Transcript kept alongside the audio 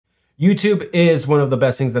YouTube is one of the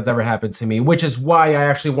best things that's ever happened to me, which is why I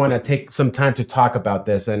actually want to take some time to talk about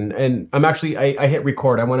this. And I'm actually, I hit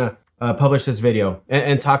record. I want to publish this video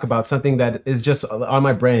and talk about something that is just on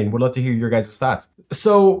my brain. Would love to hear your guys' thoughts.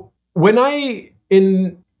 So when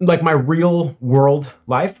in like my real world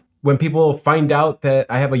life, when people find out that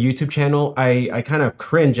I have a YouTube channel, I kind of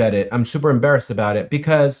cringe at it. I'm super embarrassed about it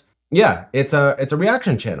because yeah, it's a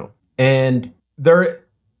reaction channel. And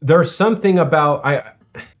there's something about,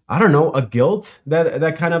 I don't know, a guilt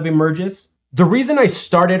that kind of emerges. The reason I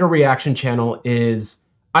started a reaction channel is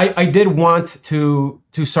I did want to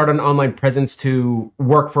start an online presence to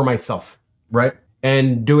work for myself, right?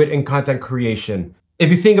 And do it in content creation. If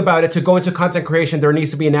you think about it, to go into content creation, there needs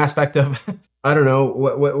to be an aspect of, I don't know,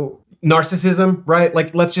 what narcissism, right?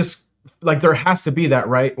 Like, there has to be that,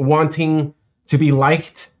 right? Wanting to be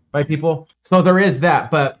liked by people. So there is that.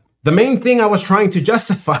 But the main thing I was trying to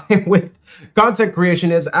justify with content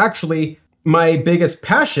creation is actually my biggest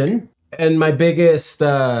passion and my biggest,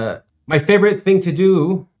 my favorite thing to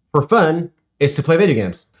do for fun is to play video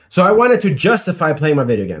games. So I wanted to justify playing my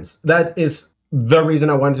video games. That is the reason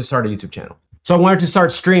I wanted to start a YouTube channel. So I wanted to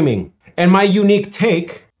start streaming. And my unique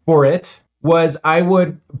take for it was I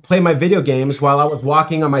would play my video games while I was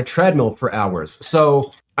walking on my treadmill for hours.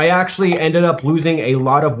 So I actually ended up losing a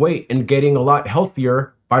lot of weight and getting a lot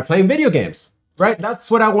healthier by playing video games, right?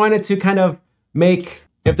 That's what I wanted to kind of make.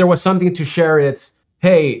 If there was something to share, it's,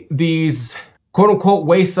 hey, these quote unquote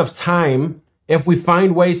wastes of time, if we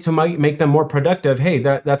find ways to make them more productive, hey,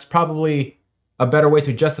 that's probably a better way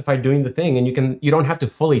to justify doing the thing. And you don't have to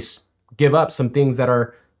fully give up some things that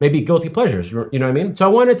are maybe guilty pleasures, you know what I mean? So I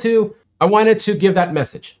wanted to give that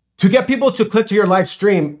message. To get people to click to your live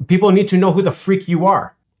stream, people need to know who the freak you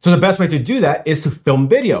are. So the best way to do that is to film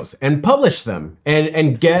videos and publish them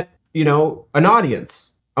and get, you know, an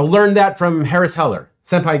audience. I learned that from Harris Heller,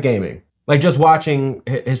 Senpai Gaming, like just watching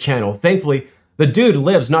his channel. Thankfully, the dude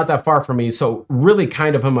lives not that far from me. So really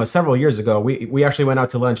kind of him several years ago, we actually went out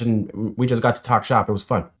to lunch and we just got to talk shop. It was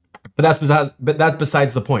fun. But that's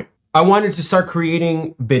besides the point. I wanted to start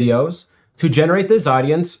creating videos to generate this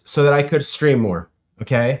audience so that I could stream more,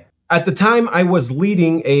 okay? At the time, I was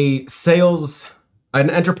leading an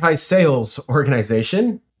enterprise sales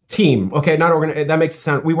organization team. Okay, that makes it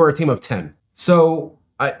sound, we were a team of 10. So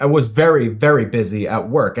I was very, very busy at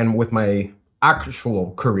work and with my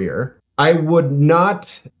actual career. I would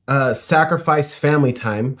not sacrifice family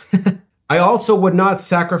time. I also was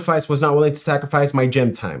not willing to sacrifice my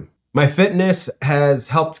gym time. My fitness has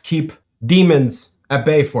helped keep demons at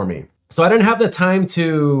bay for me. So I didn't have the time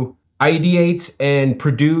to ideate and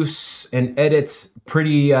produce and edit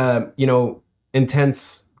pretty,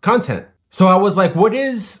 intense content. So I was like,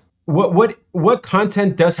 what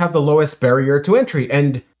content does have the lowest barrier to entry?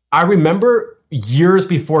 And I remember years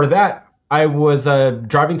before that, I was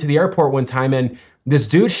driving to the airport one time and this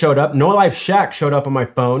dude showed up, No Life Shaq showed up on my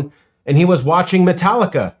phone and he was watching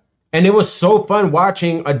Metallica. And it was so fun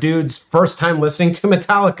watching a dude's first time listening to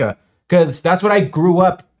Metallica because that's what I grew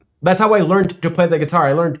up. That's how I learned to play the guitar.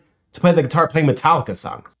 I learned to play the guitar playing Metallica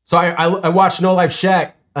songs. So I watched No Life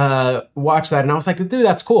Shaq watch that and I was like, dude,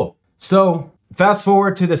 that's cool. So fast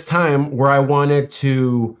forward to this time where I wanted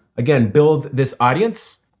to, again, build this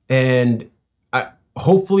audience and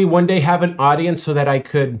hopefully one day have an audience so that I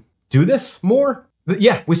could do this more. But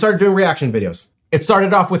yeah, we started doing reaction videos. It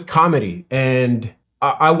started off with comedy and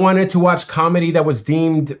I wanted to watch comedy that was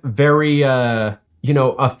deemed very,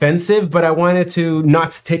 offensive, but I wanted to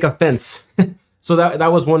not take offense. So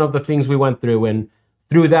that was one of the things we went through, and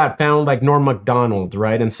through that found like Norm Macdonald,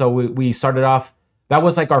 right? And so we started off, that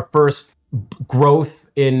was like our first growth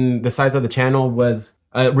in the size of the channel was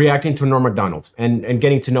reacting to Norm Macdonald and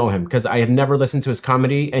getting to know him because I had never listened to his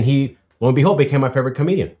comedy and he, lo and behold, became my favorite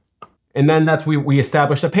comedian. And then we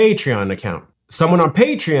established a Patreon account. Someone on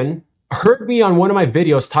Patreon heard me on one of my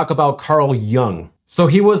videos talk about Carl Jung. So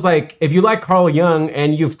he was like, if you like Carl Jung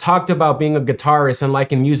and you've talked about being a guitarist and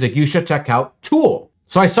liking music, you should check out Tool.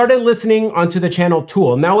 So I started listening onto the channel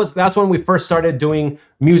Tool. And that's when we first started doing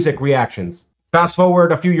music reactions. Fast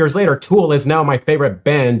forward a few years later, Tool is now my favorite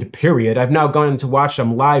band, period. I've now gone to watch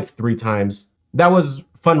them live 3 times. That was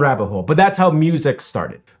fun rabbit hole, but that's how music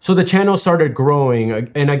started. So the channel started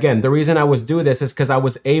growing. And again, the reason I was doing this is because I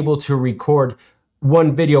was able to record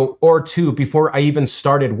 1 video or 2 before I even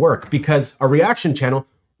started work, because a reaction channel,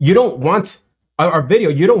 you don't want our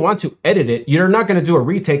video, you don't want to edit it. You're not going to do a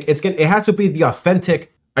retake. It has to be the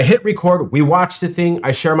authentic. I hit record, we watch the thing,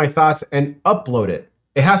 I share my thoughts and upload it.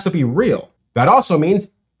 It has to be real. That also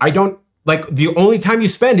means the only time you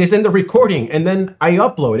spend is in the recording and then I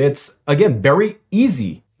upload. It's again, very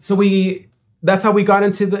easy. So we that's how we got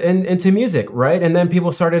into music, right? And then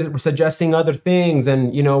people started suggesting other things,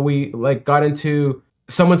 and you know, we like got into.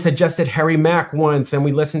 Someone suggested Harry Mack once, and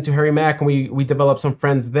we listened to Harry Mack, and we developed some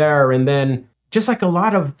friends there, and then just like a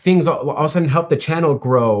lot of things all of a sudden helped the channel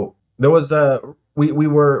grow. There was we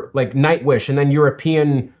were like Nightwish, and then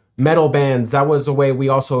European metal bands. That was a way we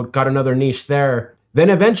also got another niche there. Then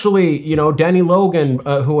eventually, you know, Danny Logan,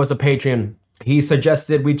 who was a Patreon, he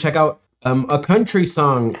suggested we check out a country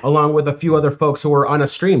song along with a few other folks who were on a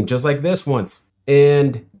stream just like this once.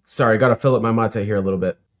 And sorry, got to fill up my mate here a little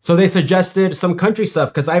bit. So they suggested some country stuff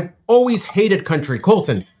because I've always hated country.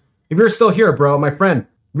 Colton, if you're still here, bro, my friend,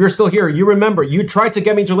 if you're still here, you remember you tried to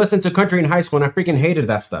get me to listen to country in high school, and I freaking hated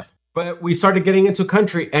that stuff. But we started getting into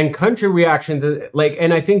country and country reactions, like,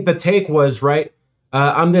 and I think the take was right.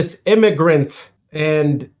 I'm this immigrant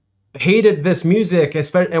and hated this music,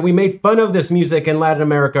 and we made fun of this music in Latin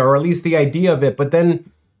America, or at least the idea of it. But then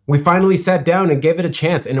we finally sat down and gave it a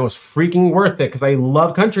chance, and it was freaking worth it because I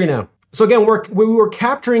love country now. So again, we were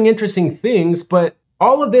capturing interesting things, but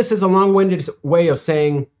all of this is a long-winded way of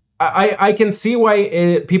saying I can see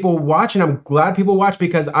why people watch, and I'm glad people watch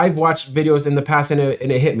because I've watched videos in the past and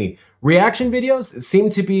it hit me. Reaction videos seem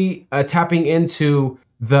to be tapping into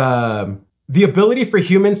the ability for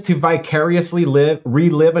humans to vicariously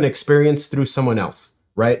relive an experience through someone else,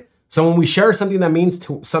 right? So when we share something that means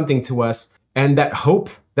something to us and that hope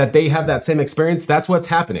that they have that same experience, that's what's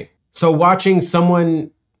happening. So watching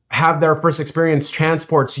someone have their first experience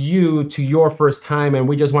transports you to your first time, and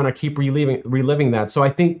we just want to keep reliving that. So I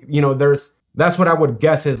think, you know, that's what I would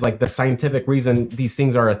guess is like the scientific reason these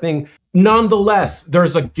things are a thing. Nonetheless,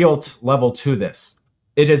 there's a guilt level to this.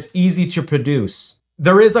 It is easy to produce.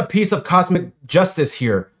 There is a piece of cosmic justice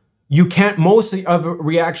here. You can't, most of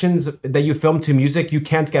reactions that you film to music, you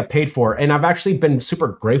can't get paid for. And I've actually been super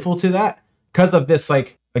grateful to that because of this.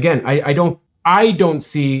 Like, again, I don't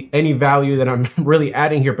see any value that I'm really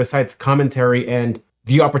adding here besides commentary and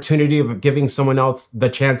the opportunity of giving someone else the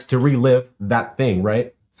chance to relive that thing,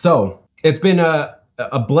 right? So it's been a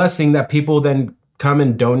blessing that people then come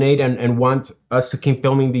and donate and want us to keep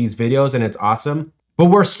filming these videos, and it's awesome. But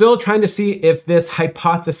we're still trying to see if this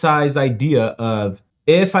hypothesized idea of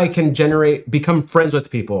if I can become friends with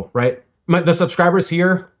people, right? The subscribers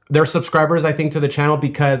here, they're subscribers, I think, to the channel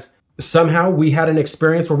because somehow we had an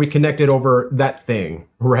experience where we connected over that thing,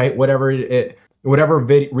 right? Whatever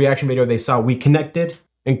reaction video they saw, we connected,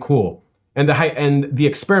 and cool. And the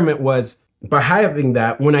experiment was by having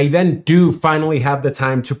that, when I then do finally have the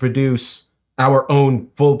time to produce our own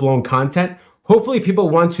full-blown content, hopefully people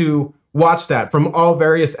want to watch that from all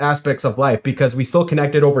various aspects of life because we still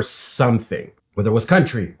connected over something, whether it was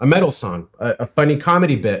country, a metal song, a funny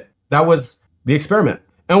comedy bit. That was the experiment.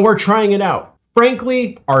 And we're trying it out.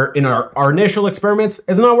 Frankly, our initial experiments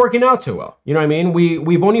is not working out too well. You know what I mean?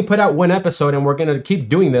 We've only put out one episode, and we're gonna keep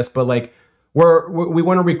doing this. But like, we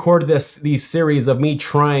want to record these series of me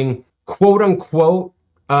trying quote unquote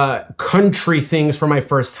country things for my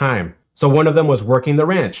first time. So one of them was working the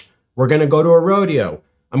ranch. We're gonna go to a rodeo.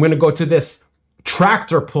 I'm gonna go to this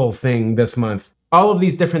tractor pull thing this month. All of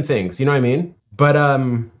these different things. You know what I mean? But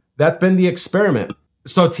that's been the experiment.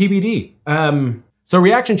 So TBD. So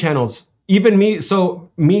reaction channels. Even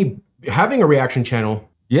me having a reaction channel,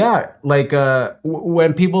 yeah, like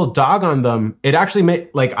when people dog on them, it actually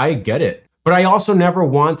I get it. But I also never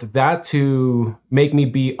want that to make me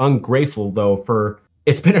be ungrateful though,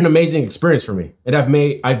 it's been an amazing experience for me. And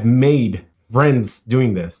I've made friends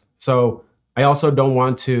doing this. So I also don't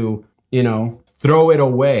want to, you know, throw it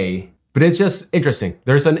away. But it's just interesting.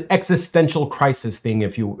 There's an existential crisis thing,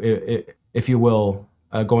 if you will,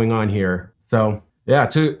 going on here. So yeah,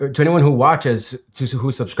 to anyone who watches,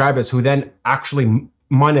 who subscribes, who then actually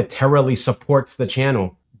monetarily supports the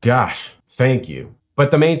channel, gosh, thank you.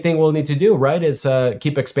 But the main thing we'll need to do, right, is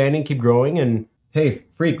keep expanding, keep growing, and hey,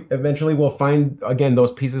 freak, eventually we'll find, again,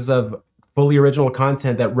 those pieces of fully original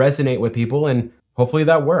content that resonate with people, and hopefully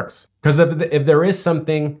that works. Because if there is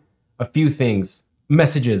something, a few things,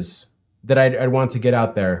 messages that I'd want to get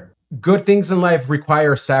out there. Good things in life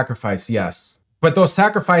require sacrifice, yes. But those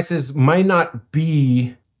sacrifices might not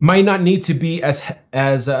need to be as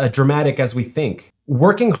dramatic as we think.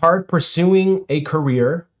 Working hard, pursuing a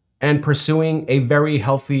career, and pursuing a very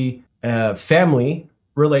healthy family,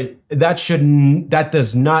 that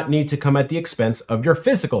does not need to come at the expense of your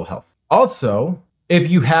physical health. Also, if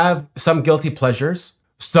you have some guilty pleasures,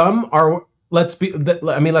 some are, let's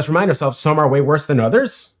remind ourselves, some are way worse than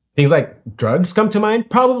others. Things like drugs come to mind.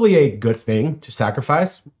 Probably a good thing to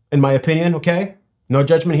sacrifice, in my opinion, okay? No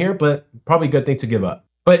judgment here, but probably a good thing to give up.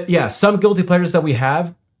 But yeah, some guilty pleasures that we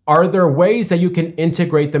have, are there ways that you can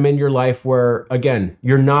integrate them in your life where, again,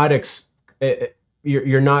 you're not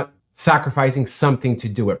sacrificing something to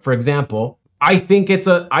do it? For example, I think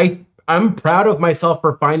I'm proud of myself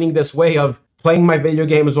for finding this way of playing my video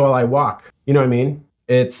games while I walk. You know what I mean?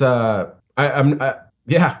 It's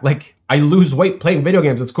yeah, like I lose weight playing video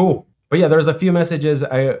games. It's cool. But yeah, there's a few messages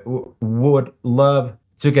I would love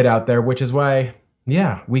to get out there, which is why,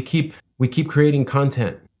 yeah, we keep creating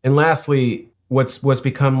content. And lastly, what's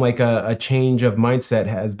become like a change of mindset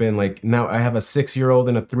has been like, now I have a 6-year-old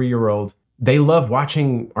and a 3-year-old. They love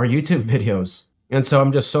watching our YouTube videos. And so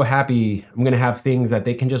I'm just so happy I'm gonna have things that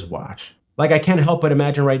they can just watch. Like I can't help but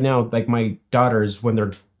imagine right now, like my daughters, when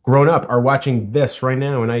they're grown up, are watching this right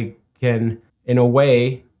now, and I can, in a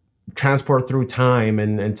way, transport through time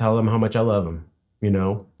and tell them how much I love them, you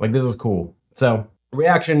know? Like, this is cool. So,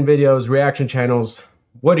 reaction videos, reaction channels,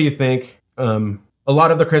 what do you think? A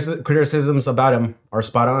lot of the criticisms about him are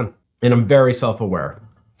spot on, and I'm very self-aware.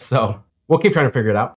 So, we'll keep trying to figure it out.